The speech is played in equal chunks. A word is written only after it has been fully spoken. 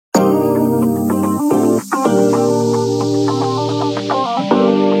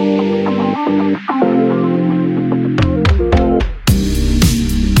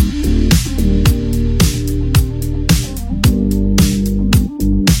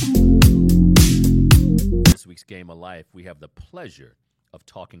Game of Life, we have the pleasure of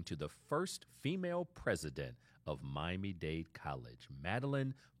talking to the first female president of Miami-Dade College,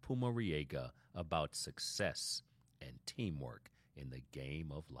 Madeline Pumariega, about success and teamwork in the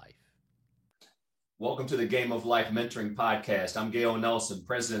game of life. Welcome to the Game of Life Mentoring Podcast. I'm Gale Nelson,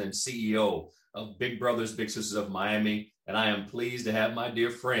 President and CEO of Big Brothers Big Sisters of Miami, and I am pleased to have my dear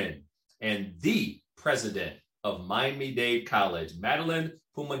friend and the president of Miami-Dade College, Madeline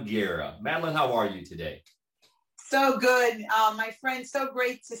Pumariega. Madeline, how are you today? So good, my friend. So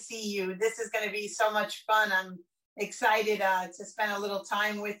great to see you. This is going to be so much fun. I'm excited to spend a little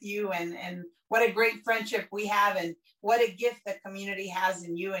time with you, and what a great friendship we have, and what a gift the community has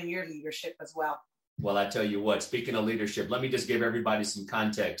in you and your leadership as well. Well, I tell you what, speaking of leadership, let me just give everybody some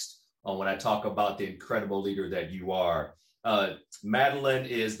context on when I talk about the incredible leader that you are. Madeline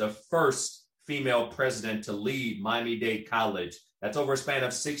is the first female president to lead Miami-Dade College. That's over a span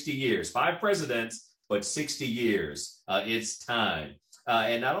of 60 years, 5 presidents, but 60 years. It's time.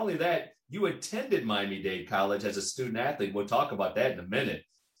 And not only that, you attended Miami-Dade College as a student athlete. We'll talk about that in a minute.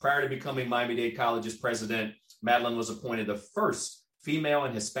 Prior to becoming Miami-Dade College's president, Madeline was appointed the first female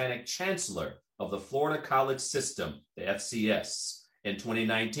and Hispanic chancellor of the Florida College System, the FCS. In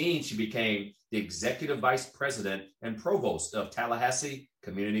 2019, she became the executive vice president and provost of Tallahassee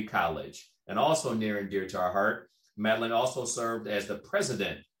Community College. And also near and dear to our heart, Madeline also served as the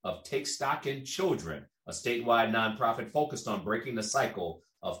president of Take Stock in Children, a statewide nonprofit focused on breaking the cycle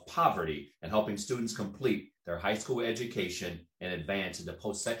of poverty and helping students complete their high school education and advance into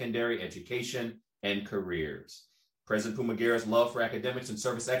post-secondary education and careers. President Pumariega's love for academics and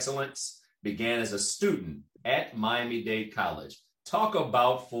service excellence began as a student at Miami-Dade College. Talk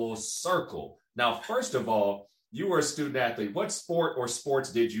about full circle. Now, first of all, you were a student athlete. What sport or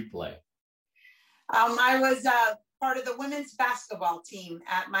sports did you play? I was part of the women's basketball team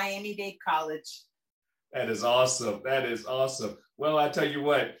at Miami-Dade College. That is awesome. That is awesome. Well, I tell you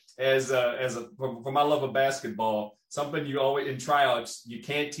what, for my love of basketball, something you always in tryouts, you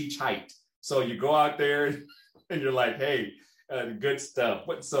can't teach height. So you go out there and you're like, hey, good stuff.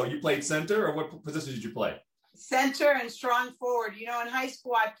 So you played center, or what position did you play? Center and strong forward. You know, in high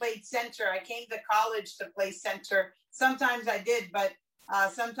school, I played center. I came to college to play center. Sometimes I did, but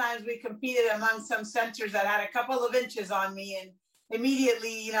sometimes we competed among some centers that had a couple of inches on me, and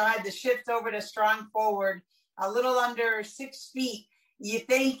immediately, I had to shift over to strong forward, a little under 6 feet. You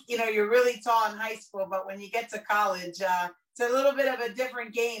think, you're really tall in high school, but when you get to college, it's a little bit of a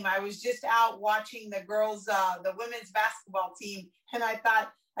different game. I was just out watching the girls, the women's basketball team, and I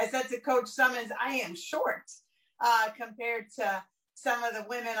said to Coach Summons, I am short compared to some of the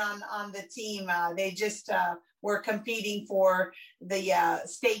women on the team. They just were competing for the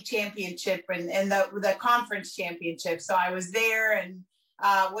state championship and the conference championship. So I was there and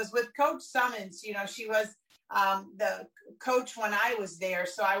was with Coach Summons. She was the coach when I was there.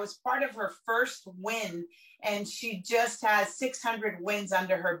 So I was part of her first win, and she just has 600 wins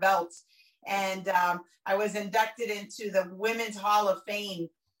under her belt. And I was inducted into the Women's Hall of Fame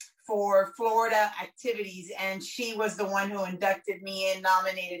for Florida activities, and she was the one who inducted me in,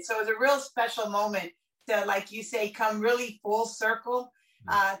 nominated. So it was a real special moment to, like you say, come really full circle,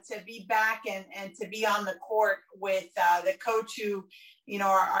 to be back and to be on the court with the coach who,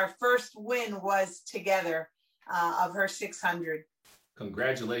 our first win was together of her 600.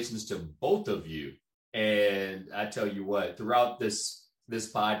 Congratulations to both of you. And I tell you what, throughout this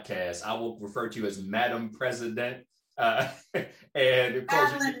podcast, I will refer to you as Madam President. And of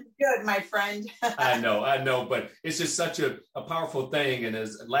course, Madeline, good, my friend. I know, but it's just such a powerful thing. And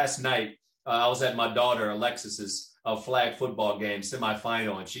as last night, I was at my daughter Alexis's flag football game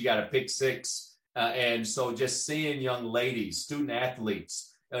semifinal, and she got a pick 6. And so just seeing young ladies, student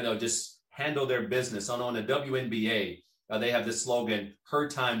athletes, just handle their business. On the WNBA, they have this slogan, her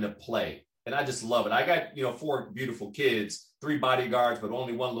time to play. And I just love it. I got, 4 beautiful kids, 3 bodyguards, but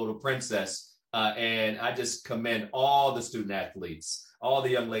only 1 little princess. And I just commend all the student athletes, all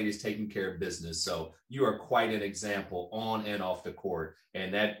the young ladies taking care of business. So you are quite an example on and off the court.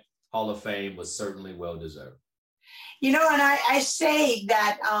 And that Hall of Fame was certainly well deserved. And I say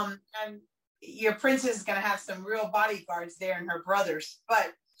that your princess is going to have some real bodyguards there, and her brothers.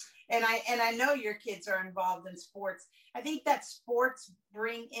 And I know your kids are involved in sports. I think that sports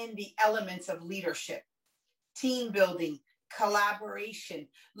bring in the elements of leadership, team building, collaboration,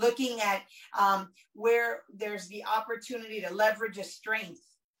 looking at where there's the opportunity to leverage a strength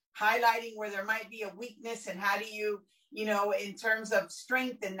highlighting where there might be a weakness and how do you, in terms of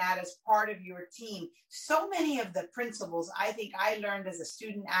strengthen that as part of your team. So many of the principles I think I learned as a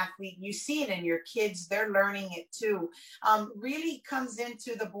student athlete, you see it in your kids, they're learning it too, really comes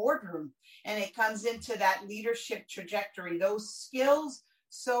into the boardroom and it comes into that leadership trajectory. Those skills,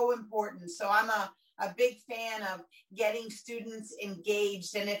 so important. So I'm a big fan of getting students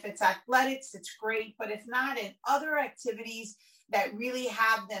engaged. And if it's athletics, it's great. But if not, in other activities that really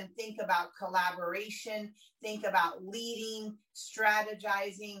have them think about collaboration, think about leading,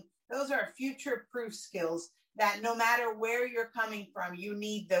 strategizing. Those are future-proof skills that no matter where you're coming from, you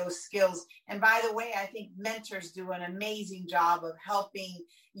need those skills. And by the way, I think mentors do an amazing job of helping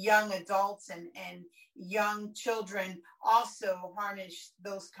young adults and young children also harness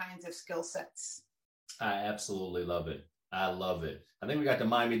those kinds of skill sets. I absolutely love it. I love it. I think we got the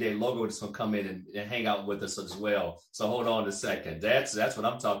Miami-Dade logo that's going to come in and hang out with us as well. So hold on a second. That's what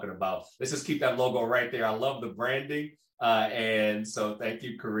I'm talking about. Let's just keep that logo right there. I love the branding. And so thank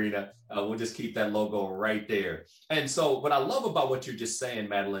you, Karina. We'll just keep that logo right there. And so what I love about what you're just saying,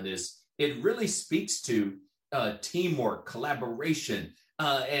 Madeline, is it really speaks to teamwork, collaboration,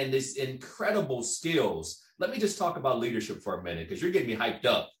 and this incredible skills. Let me just talk about leadership for a minute, because you're getting me hyped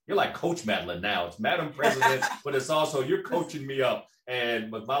up. You're like Coach Madeline now. It's Madam President, but it's also you're coaching me up,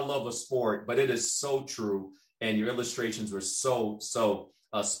 and with my love of sport. But it is so true, and your illustrations were so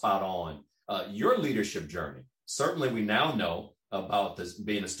spot on. Your leadership journey. Certainly, we now know about this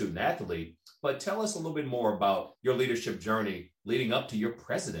being a student athlete, but tell us a little bit more about your leadership journey leading up to your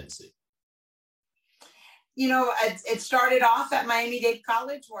presidency. It started off at Miami-Dade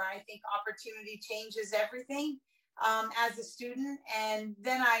College, where I think opportunity changes everything as a student. And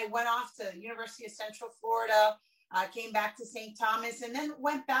then I went off to University of Central Florida, came back to St. Thomas, and then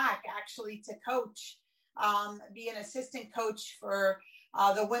went back actually to coach, be an assistant coach for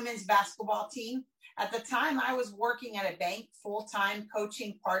the women's basketball team. At the time, I was working at a bank full-time,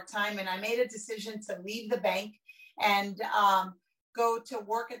 coaching part-time, and I made a decision to leave the bank and go to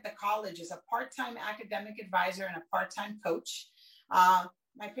work at the college as a part-time academic advisor and a part-time coach.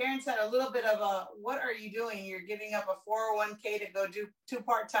 My parents had a little bit of a, what are you doing? You're giving up a 401k to go do 2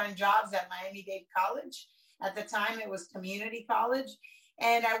 part-time jobs at Miami-Dade College. At the time, it was community college.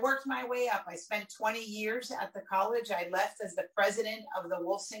 And I worked my way up. I spent 20 years at the college. I left as the president of the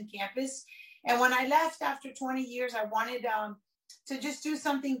Wolfson campus. And when I left after 20 years, I wanted to just do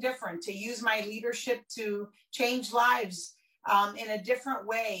something different, to use my leadership to change lives in a different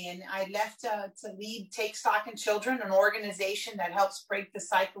way. And I left to lead Take Stock in Children, an organization that helps break the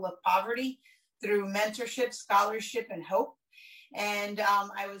cycle of poverty through mentorship, scholarship, and hope. And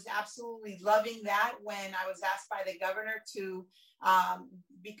I was absolutely loving that when I was asked by the governor to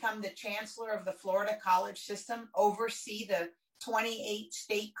become the chancellor of the Florida college system, oversee the 28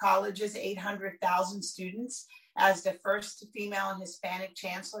 state colleges, 800,000 students, as the first female and Hispanic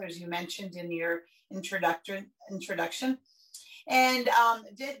chancellor, as you mentioned in your introduction. And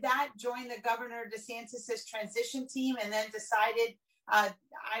did that, joined the Governor DeSantis' transition team, and then decided I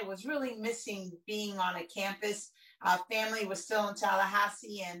was really missing being on a campus. Family was still in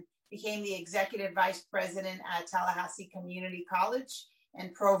Tallahassee, and became the executive vice president at Tallahassee Community College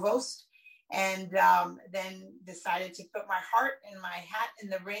and provost. And then decided to put my heart and my hat in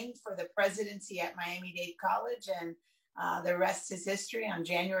the ring for the presidency at Miami-Dade College. And the rest is history. On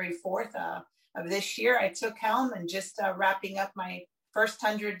January 4th of this year, I took helm and just wrapping up my first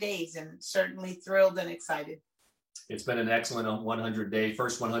 100 days, and certainly thrilled and excited. It's been an excellent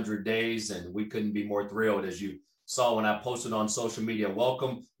first 100 days, and we couldn't be more thrilled, as you saw when I posted on social media.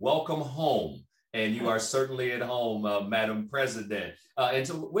 Welcome home. And you are certainly at home, Madam President. And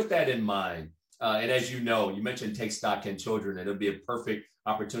so with that in mind, and as you know, you mentioned Take Stock in Children, and it'll be a perfect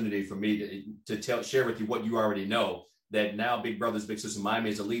opportunity for me to share with you what you already know, that now Big Brothers Big Sisters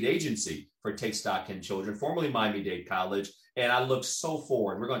Miami is a lead agency for Take Stock in Children, formerly Miami-Dade College. And I look so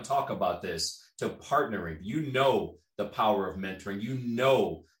forward, we're going to talk about this, to partnering. You know the power of mentoring. You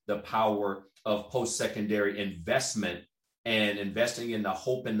know the power of post-secondary investment and investing in the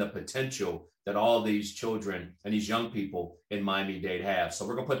hope and the potential that all these children and these young people in Miami-Dade have. So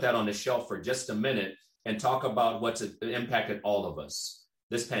we're going to put that on the shelf for just a minute and talk about what's impacted all of us,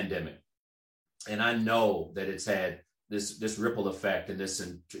 this pandemic. And I know that it's had this ripple effect and this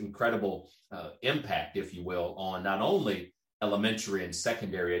incredible impact, if you will, on not only elementary and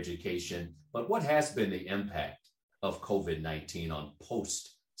secondary education, but what has been the impact of COVID-19 on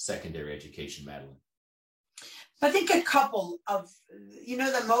post-secondary education, Madeline? I think a couple of,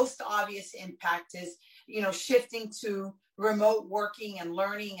 the most obvious impact is shifting to remote working and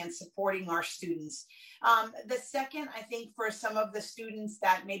learning and supporting our students. The second, I think for some of the students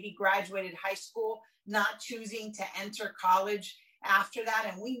that maybe graduated high school, not choosing to enter college after that.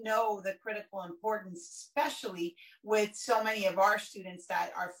 And we know the critical importance, especially with so many of our students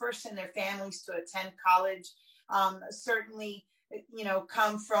that are first in their families to attend college, certainly,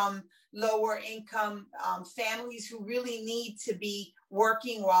 come from lower income families who really need to be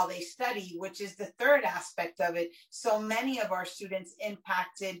working while they study, which is the third aspect of it. So many of our students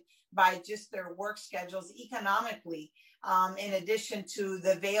impacted by just their work schedules economically, in addition to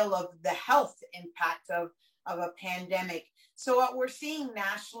the veil of the health impact of a pandemic. So what we're seeing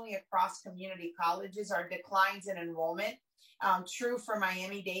nationally across community colleges are declines in enrollment. True for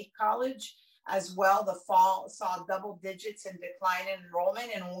Miami-Dade College as well. The fall saw double digits in decline in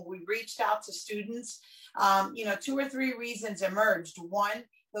enrollment. And when we reached out to students, 2 or 3 reasons emerged. One,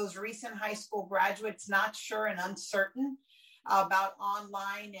 those recent high school graduates not sure and uncertain about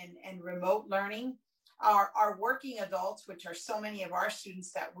online and remote learning. Our working adults, which are so many of our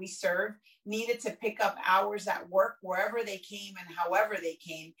students that we serve, needed to pick up hours at work wherever they came and however they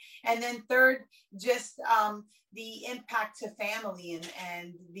came. And then third, just the impact to family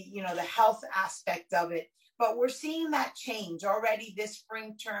and the health aspect of it. But we're seeing that change already this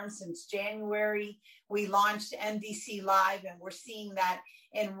spring term. Since January, we launched MDC Live, and we're seeing that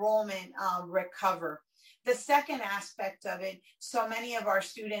enrollment recover. The second aspect of it, so many of our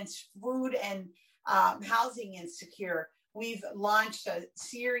students, food and housing insecure. We've launched a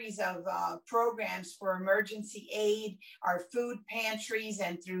series of programs for emergency aid, our food pantries,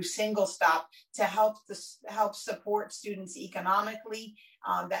 and through Single Stop to help support students economically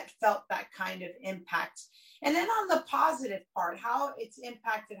that felt that kind of impact. And then on the positive part, how it's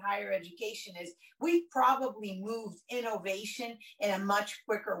impacted higher education is we've probably moved innovation in a much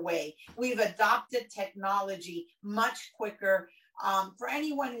quicker way. We've adopted technology much quicker. For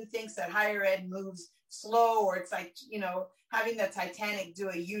anyone who thinks that higher ed moves slow, or it's like, having the Titanic do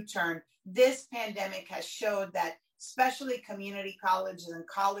a U-turn, this pandemic has showed that especially community colleges and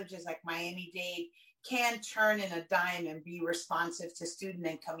colleges like Miami-Dade can turn in a dime and be responsive to student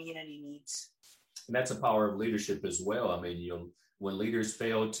and community needs. And that's a power of leadership as well. I mean, when leaders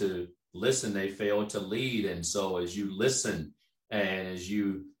fail to listen, they fail to lead. And so as you listen and as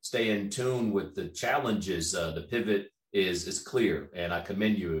you stay in tune with the challenges, the pivot is clear. And I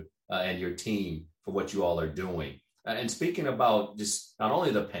commend you and your team for what you all are doing. And speaking about just not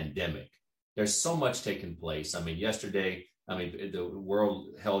only the pandemic, there's so much taking place. I mean, yesterday, the world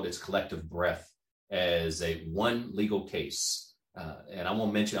held its collective breath as one legal case. And I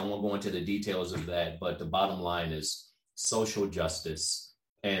won't go into the details of that, but the bottom line is social justice.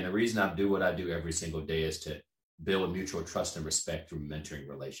 And the reason I do what I do every single day is to build mutual trust and respect through mentoring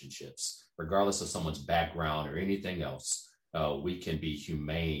relationships. Regardless of someone's background or anything else, we can be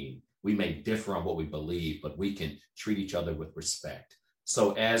humane. We may differ on what we believe, but we can treat each other with respect.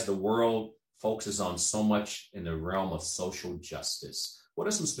 So as the world focuses on so much in the realm of social justice, what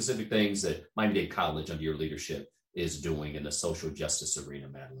are some specific things that Miami-Dade College under your leadership is doing in the social justice arena,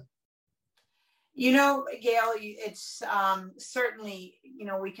 Madeline? Gale, it's certainly,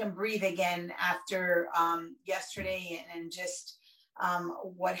 we can breathe again after yesterday and just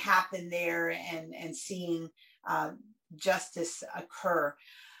what happened there and seeing justice occur.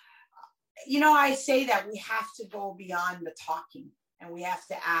 I say that we have to go beyond the talking and we have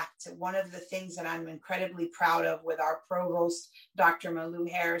to act. One of the things that I'm incredibly proud of with our provost, Dr. Malou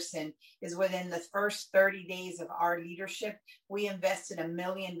Harrison, is within the first 30 days of our leadership, we invested $1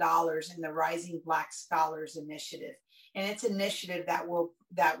 million in the Rising Black Scholars Initiative. And it's an initiative that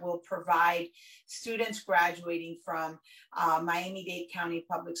will provide students graduating from Miami-Dade County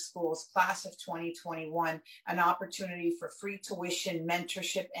Public Schools, class of 2021, an opportunity for free tuition,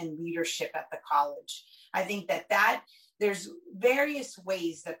 mentorship, and leadership at the college. I think that there's various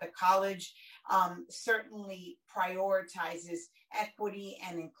ways that the college certainly prioritizes equity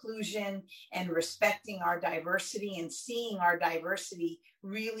and inclusion and respecting our diversity and seeing our diversity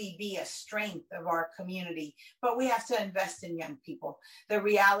really be a strength of our community. But we have to invest in young people. The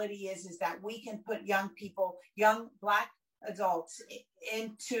reality is that we can put young people, young Black adults,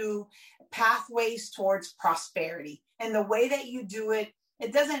 into pathways towards prosperity. And the way that you do it,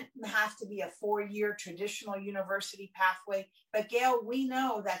 it doesn't have to be a 4-year traditional university pathway, but Gale, we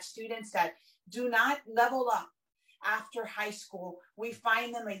know that students that do not level up after high school, we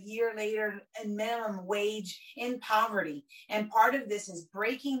find them a year later in minimum wage in poverty. And part of this is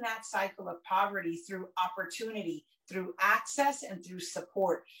breaking that cycle of poverty through opportunity, through access and through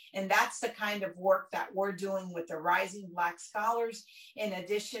support. And that's the kind of work that we're doing with the Rising Black Scholars, in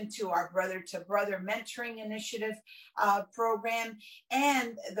addition to our Brother to Brother Mentoring Initiative program,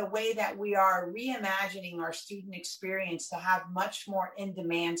 and the way that we are reimagining our student experience to have much more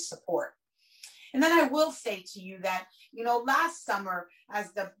in-demand support. And then I will say to you that, last summer,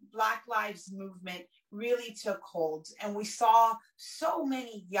 as the Black Lives Movement really took hold, and we saw so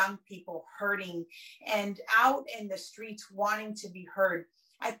many young people hurting and out in the streets wanting to be heard,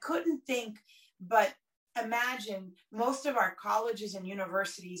 I couldn't think but imagine most of our colleges and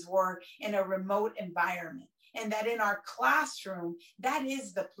universities were in a remote environment. And that in our classroom, that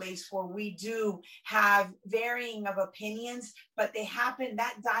is the place where we do have varying of opinions, but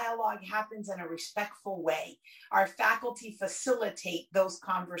that dialogue happens in a respectful way. Our faculty facilitate those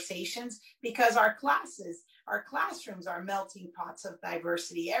conversations because our classrooms are melting pots of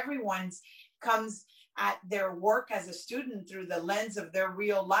diversity. Everyone's comes at their work as a student through the lens of their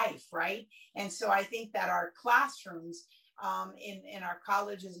real life, right? And so I think that our classrooms in our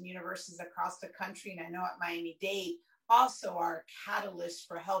colleges and universities across the country, and I know at Miami-Dade, also are catalysts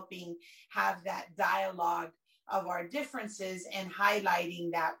for helping have that dialogue of our differences and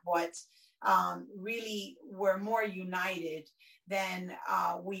highlighting that what really we're more united than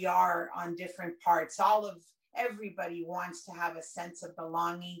we are on different parts. Everybody wants to have a sense of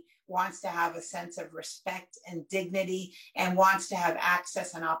belonging, wants to have a sense of respect and dignity, and wants to have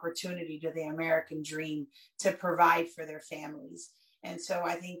access and opportunity to the American dream to provide for their families. And so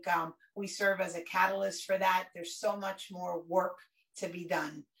I think we serve as a catalyst for that. There's so much more work to be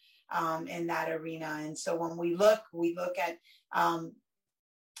done in that arena. And so when we look at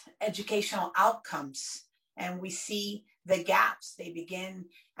educational outcomes, and we see the gaps. They begin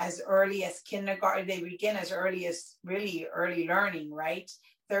as early as kindergarten. They begin as early as really early learning, right?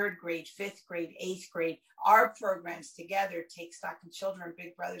 3rd grade, 5th grade, 8th grade. Our programs together, Take Stock in Children,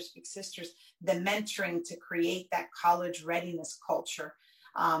 Big Brothers, Big Sisters, the mentoring to create that college readiness culture,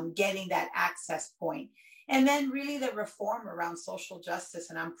 getting that access point. And then really the reform around social justice.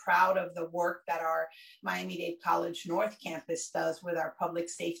 And I'm proud of the work that our Miami-Dade College North Campus does with our Public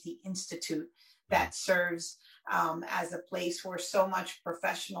Safety Institute that serves as a place where so much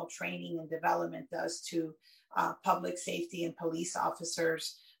professional training and development does to public safety and police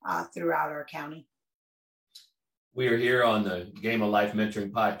officers throughout our county. We are here on the Game of Life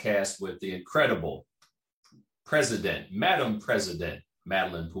Mentoring Podcast with the incredible Madam President,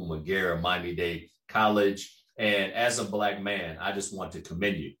 Madeline Pumariega, Miami-Dade College. And as a Black man, I just want to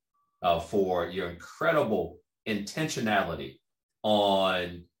commend you for your incredible intentionality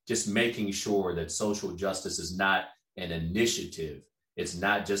on just making sure that social justice is not an initiative. It's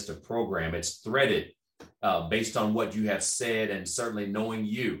not just a program. It's threaded based on what you have said, and certainly knowing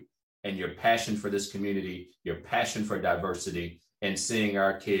you and your passion for this community, your passion for diversity, and seeing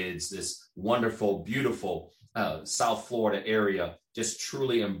our kids, this wonderful, beautiful South Florida area, just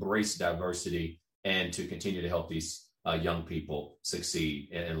truly embrace diversity and to continue to help these young people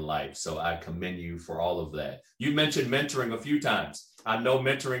succeed in life. So I commend you for all of that. You mentioned mentoring a few times. I know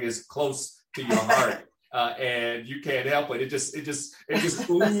mentoring is close to your heart, and you can't help it. It just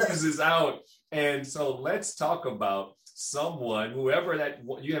oozes out. And so let's talk about someone, whoever that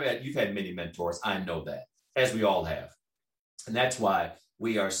you've had many mentors. I know that, as we all have. And that's why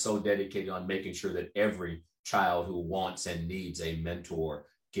we are so dedicated on making sure that every child who wants and needs a mentor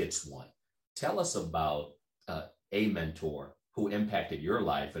gets one. Tell us about a mentor who impacted your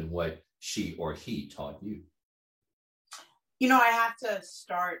life and what she or he taught you. I have to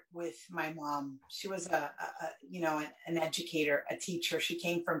start with my mom. She was an educator, a teacher. She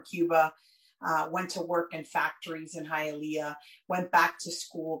came from Cuba, went to work in factories in Hialeah, went back to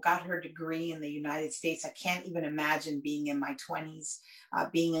school, got her degree in the United States. I can't even imagine being in my 20s,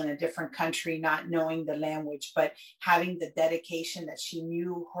 being in a different country, not knowing the language, but having the dedication that she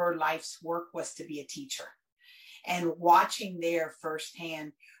knew her life's work was to be a teacher. And watching there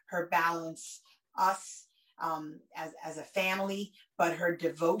firsthand her balance us as a family, but her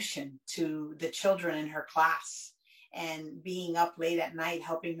devotion to the children in her class, and being up late at night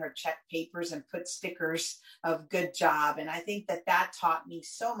helping her check papers and put stickers of good job. And I think that taught me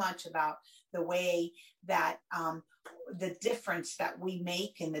so much about the way that the difference that we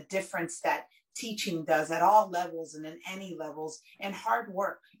make and the difference that teaching does at all levels and in any levels, and hard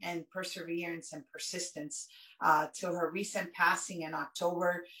work and perseverance and persistence. To her recent passing in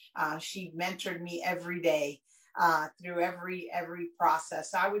October, she mentored me every day through every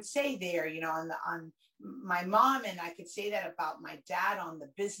process. So I would say there, on my mom, and I could say that about my dad on the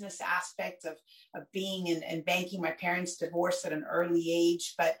business aspect of being in banking. My parents divorced at an early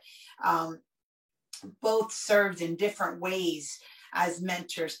age, but both served in different ways as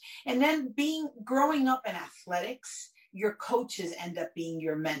mentors. And then growing up in athletics, your coaches end up being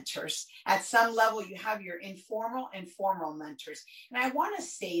your mentors. At some level, you have your informal and formal mentors. And I want to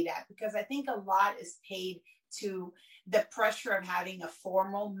say that because I think a lot is paid to the pressure of having a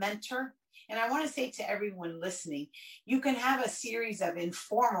formal mentor. And I want to say to everyone listening, you can have a series of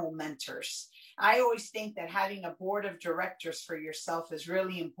informal mentors. I always think that having a board of directors for yourself is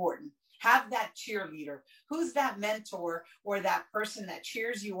really important. Have that cheerleader. Who's that mentor or that person that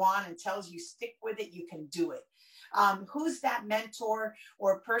cheers you on and tells you, stick with it, you can do it? Who's that mentor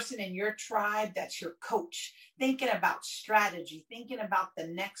or person in your tribe that's your coach, thinking about strategy, thinking about the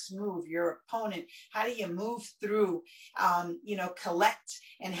next move, your opponent, how do you move through, collect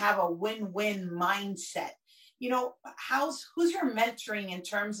and have a win-win mindset? Who's your mentoring in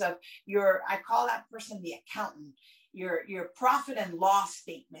terms of I call that person the accountant, your profit and loss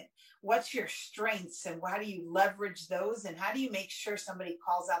statement. What's your strengths and how do you leverage those? And how do you make sure somebody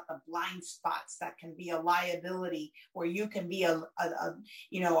calls out the blind spots that can be a liability where you can be a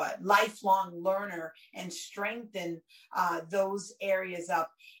lifelong learner and strengthen those areas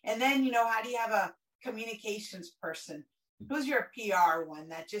up? And then, how do you have a communications person? Who's your PR one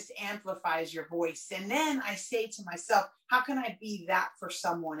that just amplifies your voice? And then I say to myself, how can I be that for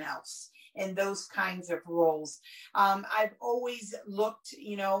someone else in those kinds of roles? I've always looked,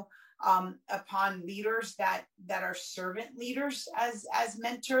 upon leaders that are servant leaders as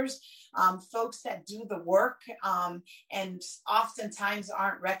mentors, folks that do the work and oftentimes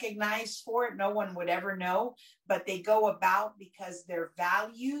aren't recognized for it. No one would ever know, but they go about because their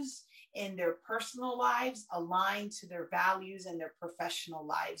values in their personal lives align to their values in their professional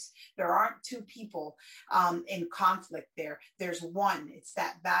lives. There aren't two people in conflict there. There's one. It's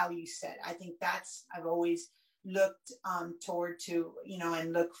that value set. I think I've always looked toward to,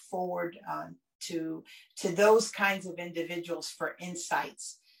 and look forward to those kinds of individuals for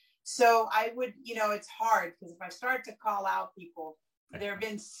insights. So I would, it's hard because if I start to call out people, there have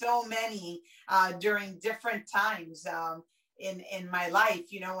been so many during different times in my life,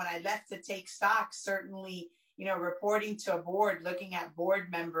 when I left to take stock, certainly, reporting to a board, looking at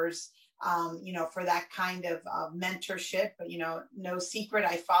board members, for that kind of mentorship. No secret,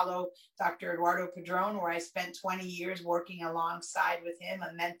 I follow Dr. Eduardo Padron, where I spent 20 years working alongside with him,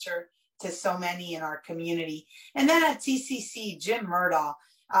 a mentor to so many in our community. And then at TCC, Jim Murdaugh,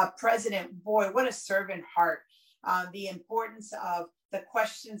 president, boy, what a servant heart. The importance of the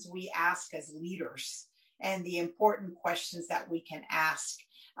questions we ask as leaders and the important questions that we can ask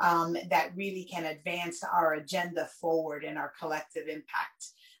that really can advance our agenda forward and our collective impact.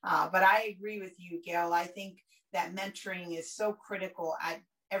 But I agree with you, Gale. I think that mentoring is so critical at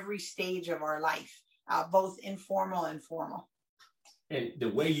every stage of our life, both informal and formal. And the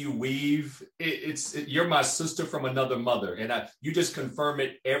way you weave, you're my sister from another mother. And you just confirm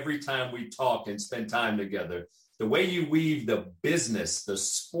it every time we talk and spend time together. The way you weave the business, the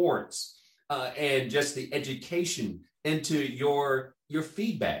sports, and just the education into your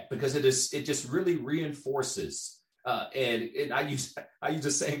feedback, because it just really reinforces. And I use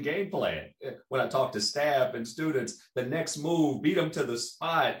the same game plan when I talk to staff and students. The next move, beat them to the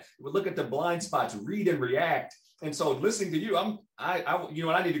spot. We look at the blind spots, read and react. And so listening to you,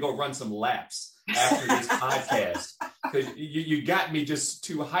 I need to go run some laps after this podcast, because you got me just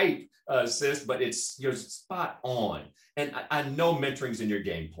too hype, sis. But you're spot on, and I know mentoring's in your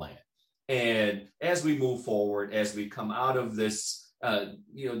game plan. And as we move forward, as we come out of this,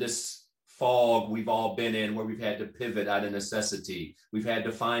 this fog we've all been in, where we've had to pivot out of necessity, we've had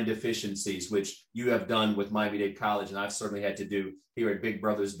to find efficiencies, which you have done with Miami-Dade College, and I've certainly had to do here at Big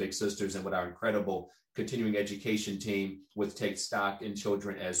Brothers Big Sisters, and with our incredible continuing education team with Take Stock in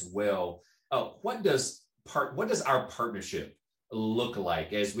Children as well. What does our partnership look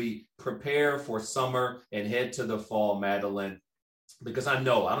like as we prepare for summer and head to the fall, Madeline? Because I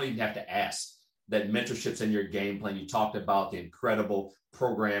know I don't even have to ask that mentorship's in your game plan. You talked about the incredible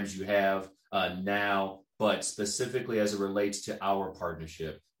programs you have now, but specifically as it relates to our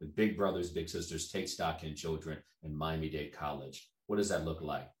partnership with Big Brothers Big Sisters, Take Stock in Children, and Miami-Dade College. What does that look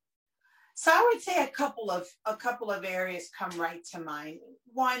like? So I would say a couple of areas come right to mind.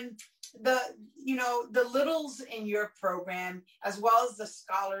 One, the littles in your program, as well as the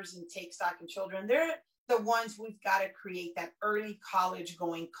scholars in Take Stock in Children, they're the ones we've got to create that early college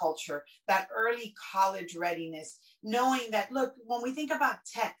going culture, that early college readiness, knowing that, look, when we think about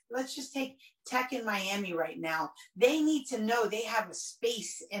tech, let's just take tech in Miami right now. They need to know they have a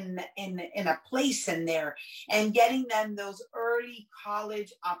space in a place in there, and getting them those early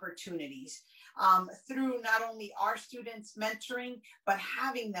college opportunities through not only our students mentoring, but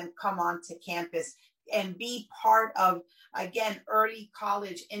having them come onto campus and be part of, again, early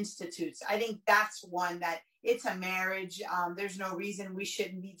college institutes. I think that's one that it's a marriage. There's no reason we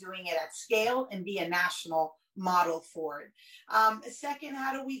shouldn't be doing it at scale and be a national model for it. Second,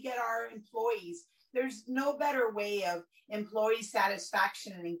 how do we get our employees? There's no better way of employee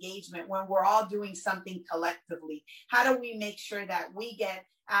satisfaction and engagement when we're all doing something collectively. How do we make sure that we get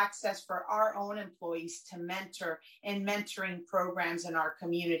access for our own employees to mentor in mentoring programs in our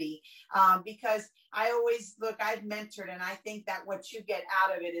community? Because I always look, I've mentored, and I think that what you get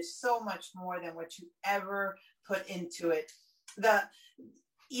out of it is so much more than what you ever put into it.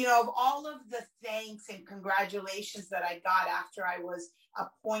 Of all of the thanks and congratulations that I got after I was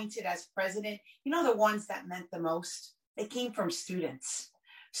appointed as president, the ones that meant the most, they came from students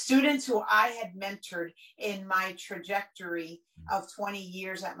who I had mentored in my trajectory of 20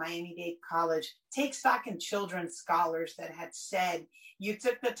 years at Miami-Dade College. Take stock in children's scholars that had said, you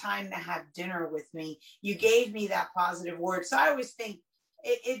took the time to have dinner with me. You gave me that positive word. So I always think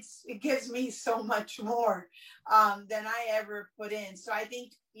it gives me so much more than I ever put in. So I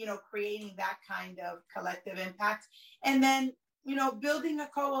think, creating that kind of collective impact, and then, building a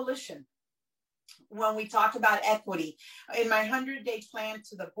coalition. When we talk about equity, in my 100-day plan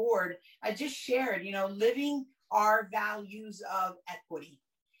to the board, I just shared, living our values of equity.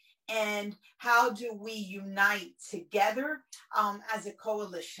 And how do we unite together as a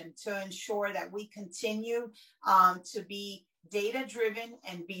coalition to ensure that we continue to be data-driven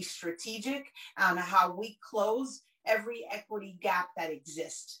and be strategic on how we close every equity gap that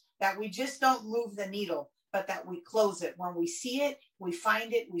exists, that we just don't move the needle, but that we close it. When we see it, we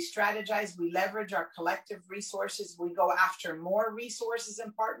find it, we strategize, we leverage our collective resources, we go after more resources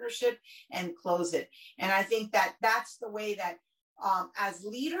in partnership and close it. And I think that that's the way that as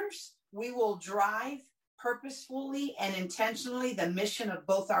leaders, we will drive purposefully and intentionally the mission of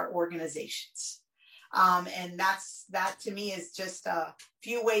both our organizations. And that to me is just a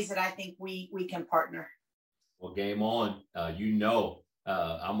few ways that I think we can partner. Well, game on.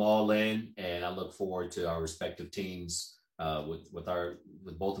 I'm all in, and I look forward to our respective teams with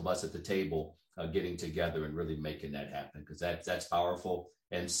both of us at the table getting together and really making that happen, because that's powerful.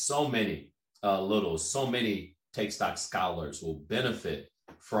 And so many Take Stock scholars will benefit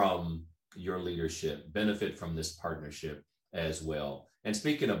from your leadership, benefit from this partnership as well. And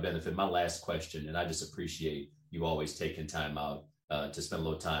speaking of benefit, my last question, and I just appreciate you always taking time out to spend a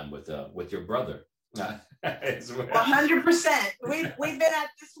little time with your brother. As well. 100%. We've been at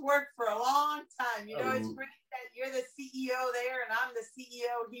this work for a long time. It's pretty that you're the CEO there and I'm the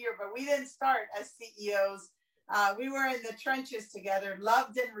CEO here, but we didn't start as CEOs. We were in the trenches together,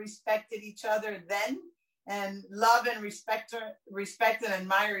 loved and respected each other then, and love and respect and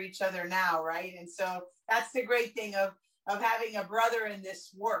admire each other now, right? And so that's the great thing of having a brother in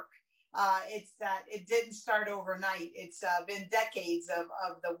this work. It's that it didn't start overnight. It's been decades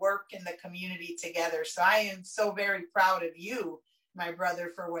of the work in the community together. So I am so very proud of you, my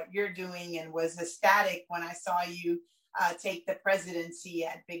brother, for what you're doing, and was ecstatic when I saw you take the presidency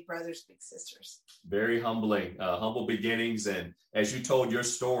at Big Brothers Big Sisters. Very humbling, humble beginnings. And as you told your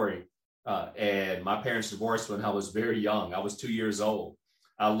story, and my parents divorced when I was very young. I was 2 years old.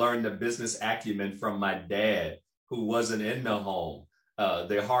 I learned the business acumen from my dad, who wasn't in the home.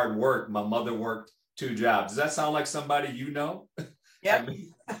 The hard work. My mother worked 2 jobs. Does that sound like somebody you know? Yeah.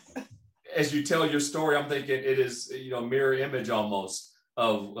 As you tell your story, I'm thinking it is, a mirror image almost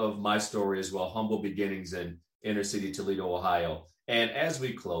of my story as well. Humble beginnings in inner city Toledo, Ohio. And as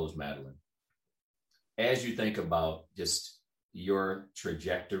we close, Madeline, as you think about just your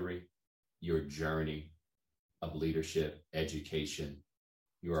trajectory, your journey of leadership, education,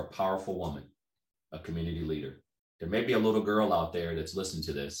 you're a powerful woman, a community leader. There may be a little girl out there that's listening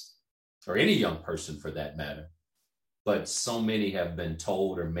to this, or any young person for that matter, but so many have been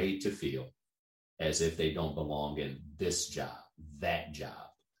told or made to feel as if they don't belong in this job, that job.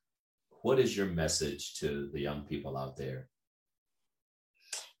 What is your message to the young people out there?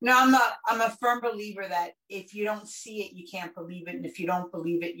 I'm a firm believer that if you don't see it, you can't believe it. And if you don't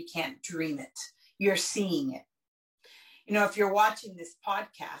believe it, you can't dream it. You're seeing it. If you're watching this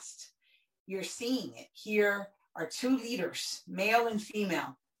podcast, you're seeing it. Here are 2 leaders, male and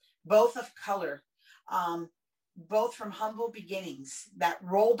female, both of color, both from humble beginnings, that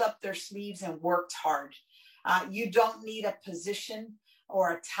rolled up their sleeves and worked hard. You don't need a position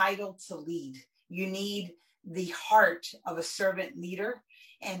or a title to lead. You need the heart of a servant leader,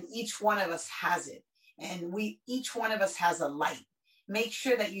 and each one of us has it. And each one of us has a light. Make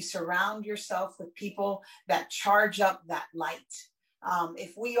sure that you surround yourself with people that charge up that light.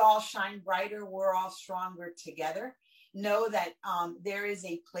 If we all shine brighter, we're all stronger together. Know that there is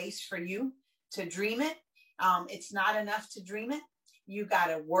a place for you to dream it. It's not enough to dream it. You got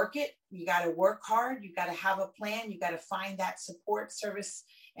to work it. You got to work hard. You got to have a plan. You got to find that support service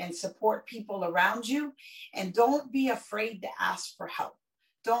and support people around you. And don't be afraid to ask for help.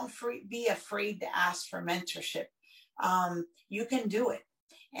 Don't be afraid to ask for mentorship. You can do it.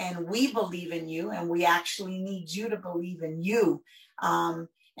 And we believe in you, and we actually need you to believe in you.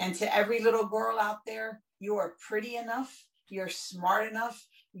 And to every little girl out there, you are pretty enough, you're smart enough,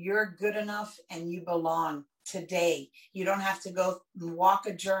 you're good enough, and you belong today. You don't have to go walk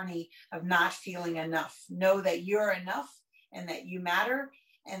a journey of not feeling enough. Know that you're enough and that you matter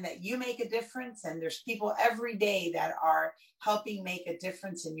and that you make a difference. And there's people every day that are helping make a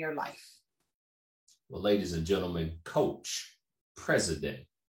difference in your life. Well, ladies and gentlemen, Coach, President,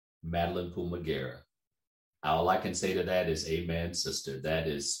 Madeline Pumariega. All I can say to that is amen, sister. That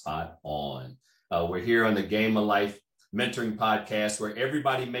is spot on. We're here on the Game of Life Mentoring Podcast, where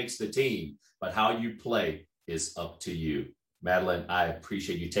everybody makes the team, but how you play is up to you. Madeline, I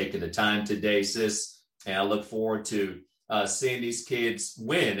appreciate you taking the time today, sis, and I look forward to seeing these kids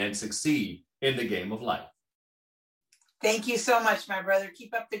win and succeed in the game of life. Thank you so much, my brother.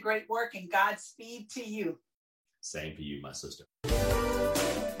 Keep up the great work, and Godspeed to you. Same for you, my sister.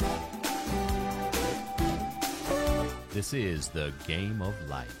 This is the Game of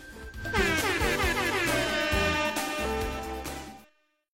Life.